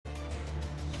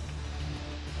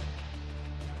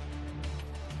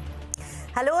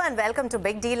Hello and welcome to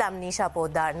Big Deal. I'm Nisha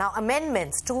Poddar. Now,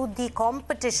 amendments to the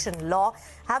competition law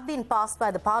have been passed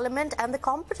by the Parliament, and the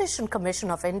Competition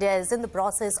Commission of India is in the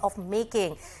process of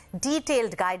making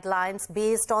detailed guidelines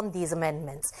based on these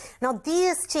amendments. Now,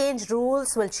 these changed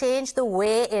rules will change the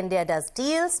way India does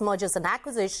deals, mergers and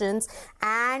acquisitions,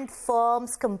 and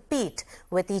firms compete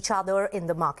with each other in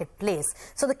the marketplace.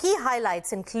 So the key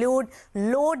highlights include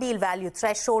low deal value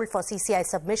threshold for CCI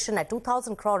submission at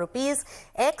 2,000 crore rupees,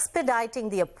 expediting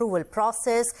the approval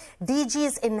process,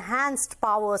 DG's enhanced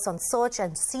powers on search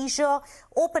and seizure,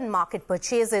 open market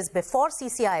purchases before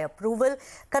CCI approval,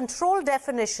 control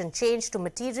definition changed to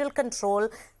material control,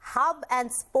 hub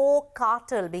and spoke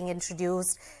cartel being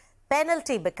introduced,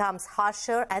 penalty becomes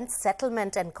harsher, and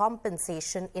settlement and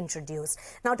compensation introduced.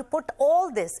 Now, to put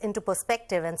all this into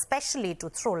perspective and especially to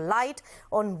throw light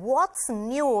on what's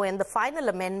new in the final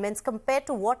amendments compared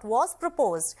to what was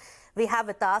proposed, we have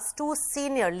with us two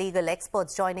senior legal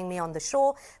experts joining me on the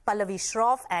show, Pallavi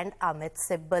Shroff and Amit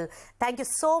Sibal. Thank you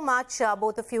so much,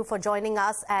 both of you, for joining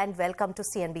us, and welcome to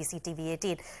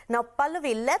CNBC-TV18. Now,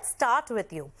 Pallavi, let's start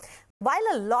with you. While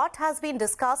a lot has been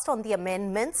discussed on the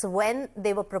amendments when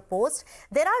they were proposed,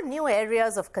 there are new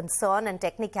areas of concern and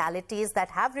technicalities that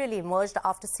have really emerged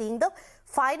after seeing the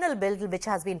final bill which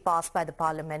has been passed by the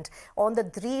Parliament on the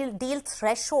deal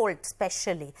threshold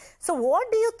especially. So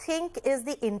what do you think is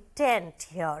the intent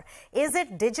here? Is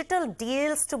it digital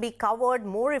deals to be covered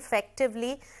more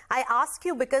effectively? I ask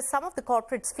you because some of the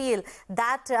corporates feel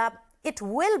that it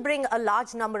will bring a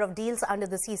large number of deals under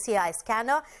the CCI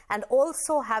scanner, and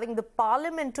also having the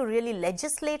Parliament to really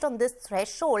legislate on this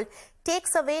threshold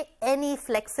takes away any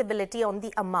flexibility on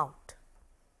the amount.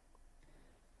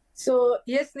 So,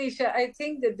 yes, Nisha, I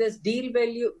think that this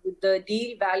the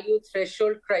deal value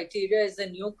threshold criteria is a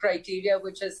new criteria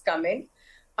which has come in,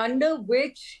 under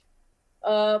which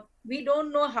we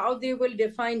don't know how they will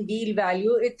define deal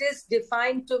value. It is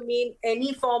defined to mean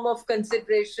any form of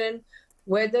consideration,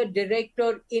 whether direct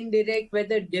or indirect,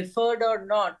 whether deferred or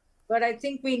not. But I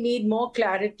think we need more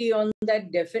clarity on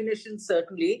that definition,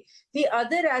 certainly. The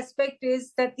other aspect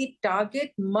is that the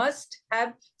target must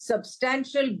have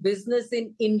substantial business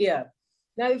in India.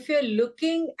 Now, if you're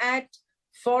looking at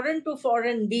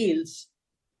foreign-to-foreign deals,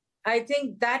 I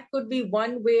think that could be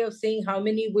one way of saying how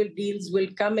many deals will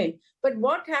come in. But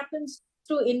what happens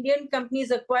to Indian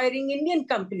companies acquiring Indian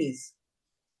companies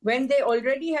when they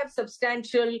already have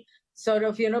substantial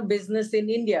business in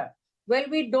India? Well,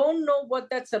 we don't know what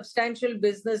that substantial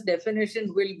business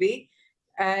definition will be.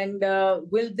 And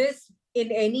will this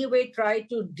in any way try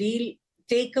to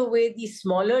take away the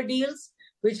smaller deals,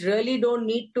 which really don't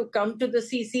need to come to the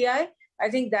CCI? I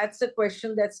think that's a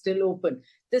question that's still open.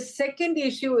 The second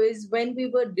issue is, when we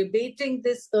were debating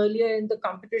this earlier in the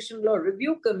Competition Law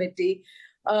Review Committee,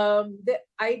 the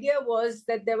idea was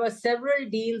that there were several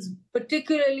deals,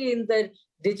 particularly in the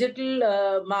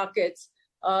digital markets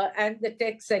and the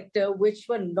tech sector, which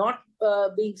were not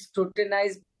being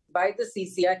scrutinized by the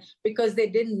CCI because they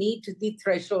didn't meet the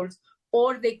thresholds,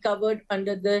 or they covered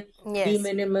under the de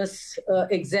minimis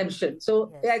exemption.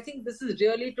 So I think this is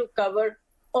really to cover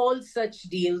all such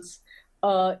deals,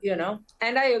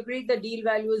 and I agree the deal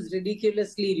value is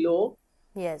ridiculously low.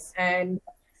 Yes. And,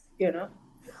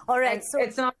 all right. So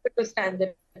it's not going to stand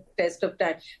the test of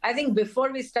time. I think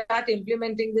before we start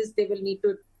implementing this, they will need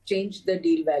to change the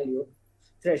deal value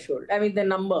threshold. I mean, the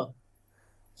number.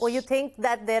 Or you think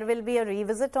that there will be a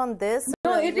revisit on this?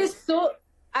 No, it is so.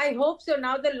 I hope so.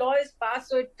 Now the law is passed,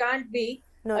 so it can't be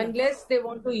unless they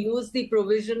want to use the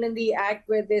provision in the Act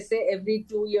where they say every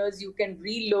 2 years you can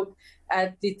relook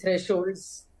at the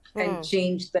thresholds and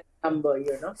change the number,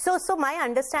 So my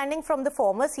understanding from the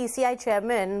former CCI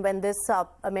chairman when this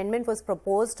amendment was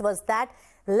proposed was that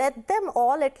let them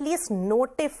all at least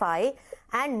notify,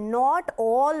 and not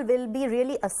all will be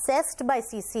really assessed by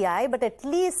CCI, but at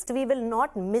least we will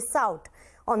not miss out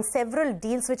on several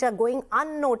deals which are going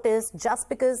unnoticed just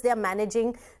because they are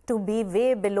managing to be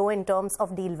way below in terms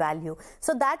of deal value.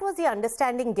 So that was the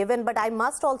understanding given, but I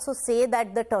must also say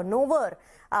that the turnover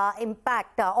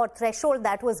impact or threshold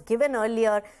that was given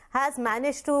earlier has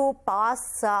managed to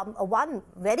pass one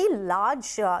very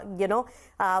large, deal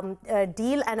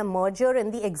and a merger in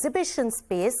the exhibition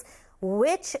space,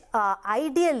 which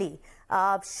ideally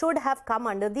should have come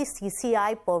under the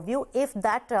CCI purview if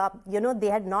that, they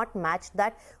had not matched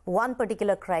that one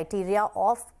particular criteria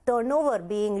of turnover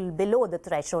being below the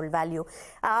threshold value.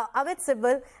 Amit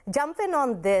Sibal, jump in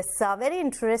on this. Very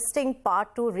interesting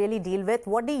part to really deal with.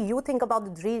 What do you think about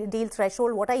the deal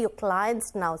threshold? What are your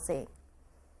clients now saying?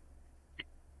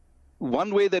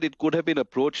 One way that it could have been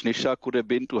approached, Nisha, could have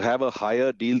been to have a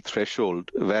higher deal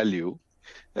threshold value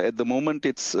At the moment,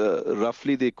 it's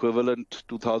roughly the equivalent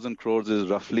 2,000 crores is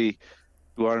roughly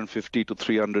 250 to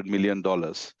 $300 million.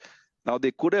 Now,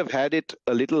 they could have had it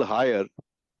a little higher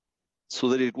so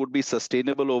that it would be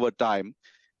sustainable over time,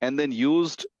 and then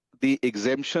used the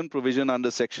exemption provision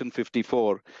under Section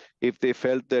 54 if they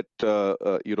felt that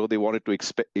they wanted to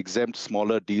exempt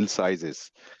smaller deal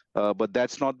sizes. But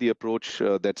that's not the approach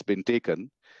that's been taken.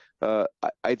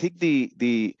 I think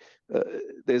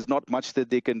there's not much that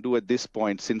they can do at this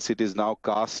point, since it is now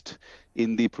cast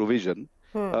in the provision.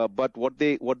 But what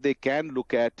they can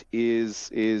look at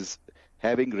is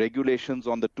having regulations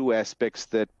on the two aspects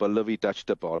that Pallavi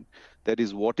touched upon. That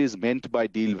is, what is meant by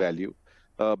deal value,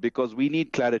 because we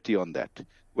need clarity on that.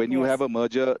 When you have a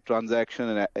merger transaction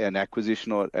and an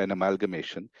acquisition or an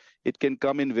amalgamation, it can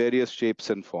come in various shapes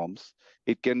and forms.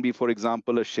 It can be, for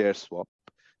example, a share swap.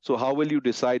 So how will you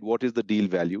decide what is the deal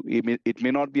value? It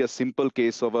may not be a simple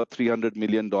case of a $300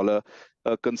 million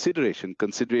consideration.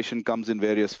 Consideration comes in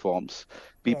various forms.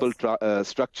 People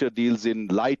structure deals in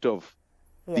light of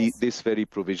this very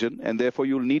provision, and therefore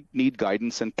you'll need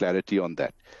guidance and clarity on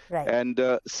that. And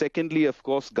secondly, of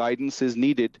course, guidance is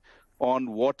needed on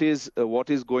what is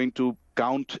going to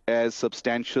count as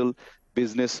substantial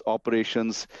business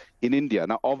operations in India.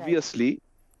 Now, obviously,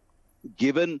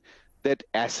 given that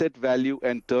asset value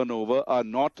and turnover are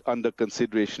not under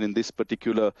consideration in this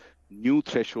particular new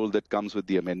threshold that comes with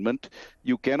the amendment,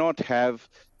 you cannot have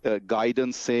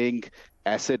guidance saying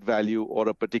asset value or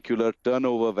a particular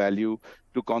turnover value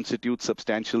to constitute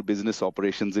substantial business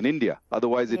operations in India.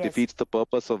 Otherwise, it defeats the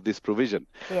purpose of this provision.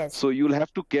 So you'll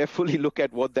have to carefully look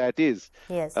at what that is.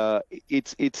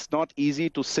 It's not easy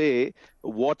to say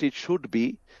what it should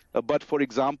be. But for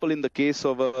example, in the case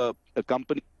of a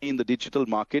company in the digital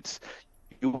markets,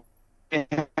 you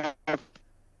have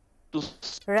to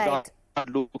start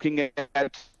looking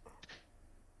at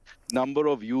number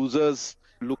of users,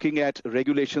 looking at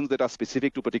regulations that are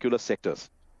specific to particular sectors.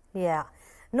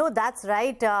 No, that's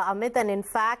right, Amit. And in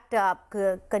fact,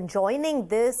 conjoining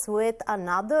this with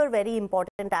another very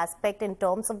important aspect in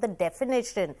terms of the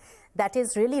definition that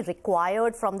is really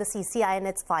required from the CCI and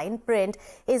its fine print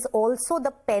is also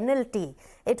the penalty.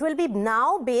 It will be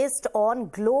now based on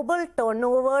global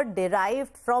turnover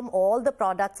derived from all the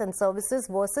products and services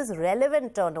versus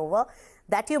relevant turnover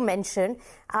that you mentioned.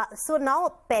 So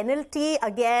now penalty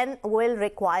again will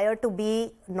require to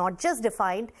be not just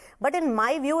defined, but in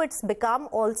my view, it's become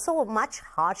also much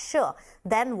harsher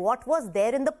than what was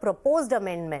there in the proposed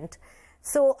amendment.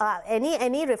 So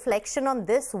any reflection on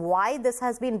this, why this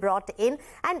has been brought in?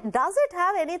 And does it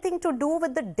have anything to do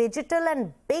with the digital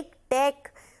and big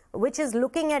tech, which is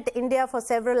looking at India for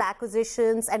several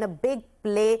acquisitions and a big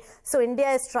play? So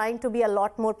India is trying to be a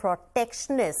lot more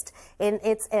protectionist in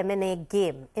its M&A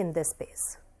game in this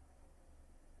space.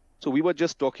 So we were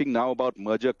just talking now about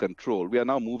merger control. We are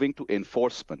now moving to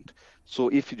enforcement. So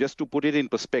if just to put it in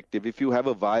perspective, if you have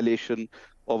a violation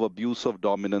of abuse of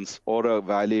dominance or a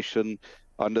violation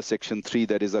under Section 3,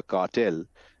 that is a cartel,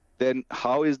 then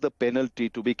how is the penalty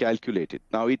to be calculated?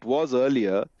 Now, it was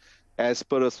earlier, as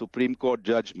per a Supreme Court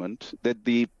judgment, that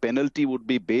the penalty would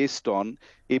be based on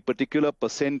a particular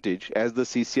percentage, as the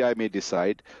CCI may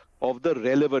decide, of the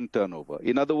relevant turnover.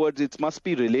 In other words, it must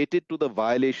be related to the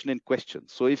violation in question.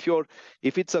 So if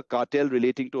it's a cartel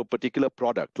relating to a particular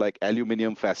product like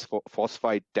aluminium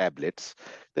phosphide tablets,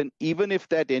 then even if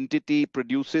that entity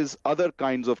produces other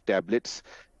kinds of tablets,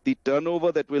 the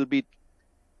turnover that will be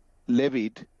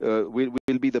levied will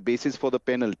be the basis for the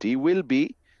penalty will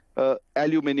be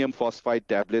aluminium phosphide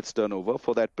tablets turnover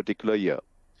for that particular year.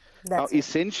 Now,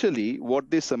 essentially, what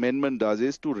this amendment does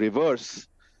is to reverse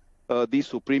the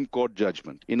Supreme Court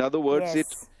judgment. In other words,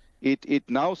 it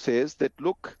now says that,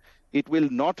 look, it will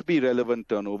not be relevant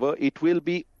turnover. It will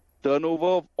be turnover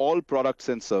of all products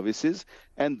and services,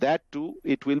 and that too,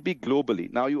 it will be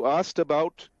globally. Now, you asked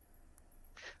about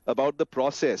the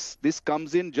process. This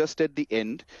comes in just at the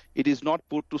end. It is not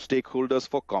put to stakeholders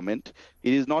for comment.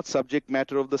 It is not subject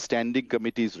matter of the standing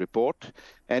committee's report,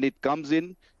 and it comes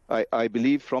in, I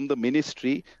believe, from the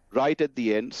ministry right at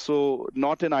the end. So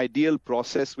not an ideal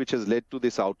process which has led to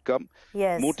this outcome.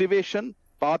 Motivation,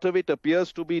 part of it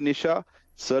appears to be, Nisha,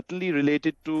 certainly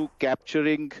related to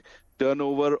capturing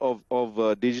turnover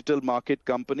of digital market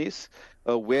companies,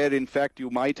 where in fact you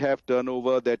might have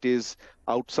turnover that is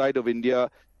outside of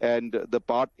India, and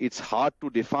it's hard to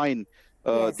define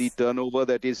the turnover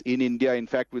that is in India. In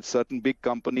fact, with certain big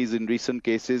companies in recent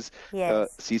cases,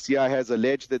 CCI has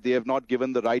alleged that they have not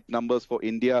given the right numbers for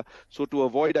India. So to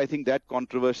avoid, I think, that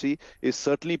controversy is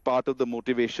certainly part of the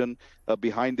motivation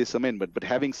behind this amendment. But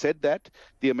having said that,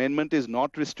 the amendment is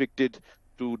not restricted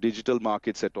to digital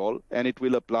markets at all, and it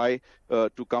will apply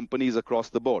to companies across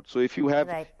the board. So if you have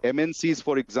MNCs,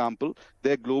 for example,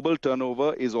 their global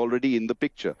turnover is already in the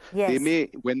picture. They may,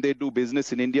 when they do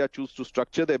business in India, choose to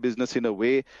structure their business in a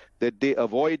way that they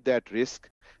avoid that risk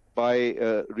by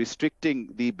restricting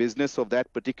the business of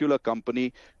that particular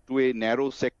company to a narrow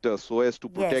sector so as to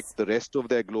protect the rest of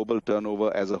their global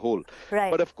turnover as a whole.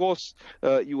 But of course,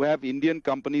 you have Indian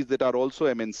companies that are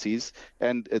also MNCs,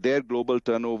 and their global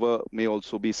turnover may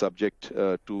also be subject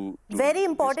to very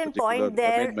important point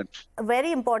there. Amendment.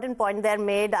 Very important point there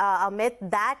made, Amit,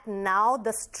 that now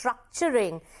the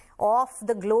structuring of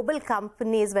the global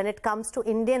companies when it comes to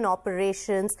Indian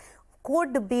operations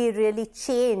could be really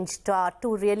changed to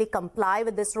really comply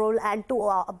with this rule and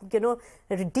to,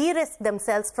 de-risk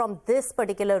themselves from this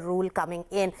particular rule coming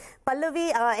in.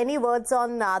 Pallavi, any words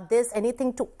on this?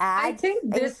 Anything to add? I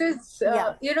think this is,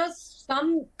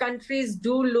 some countries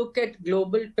do look at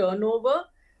global turnover,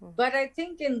 but I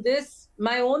think in this,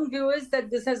 my own view is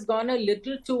that this has gone a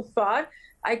little too far.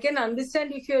 I can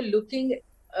understand if you're looking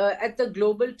at the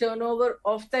global turnover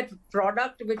of that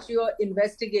product which you are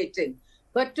investigating.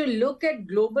 But to look at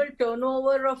global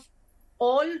turnover of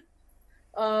all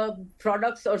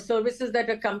products or services that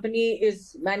a company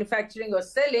is manufacturing or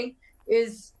selling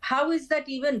how is that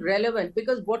even relevant?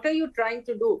 Because what are you trying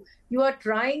to do? You are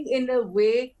trying in a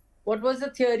way, what was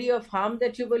the theory of harm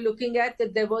that you were looking at?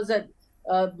 That there was a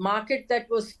market that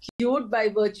was skewed by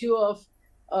virtue of,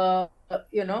 that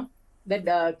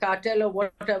cartel or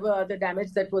whatever other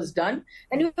damage that was done.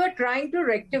 And you were trying to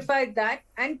rectify that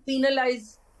and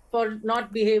penalize for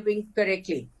not behaving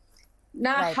correctly.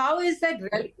 Now, how is that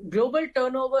global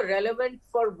turnover relevant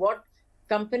for what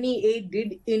company A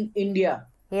did in India?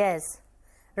 Yes,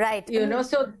 right.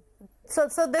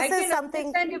 So this is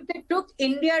something. And if they took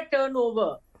India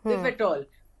turnover, if at all,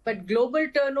 but global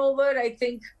turnover, I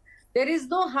think there is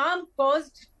no harm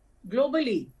caused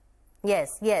globally.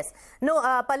 Yes. No,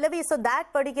 Pallavi, so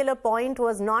that particular point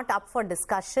was not up for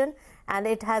discussion and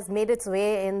it has made its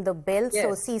way in the bill.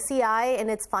 So CCI in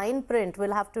its fine print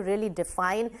will have to really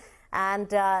define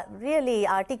and really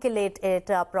articulate it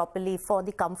properly for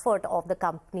the comfort of the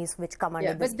companies which come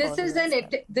under this.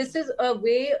 But this is a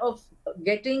way of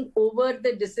getting over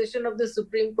the decision of the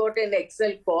Supreme Court in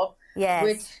Excel Corp,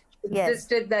 which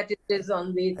insisted that it is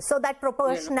on the... So that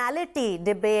proportionality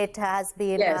debate has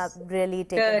been really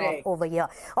taken off over here.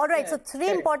 All right, so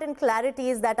three important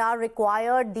clarities that are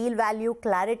required: deal value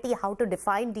clarity, how to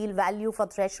define deal value for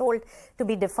threshold to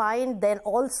be defined, then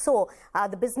also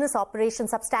the business operations,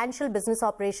 substantial business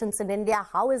operations in India,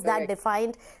 how is that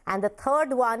defined? And the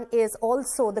third one is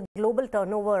also the global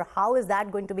turnover, how is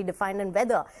that going to be defined and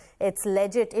whether it's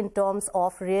legit in terms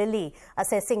of really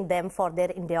assessing them for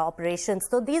their India operations.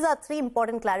 So these are three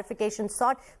important clarifications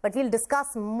sought, but we'll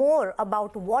discuss more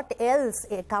about what else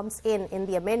comes in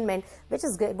the amendment, which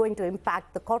is going to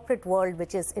impact the corporate world,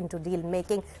 which is into deal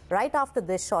making, right after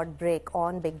this short break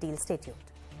on Big Deal. Stay tuned.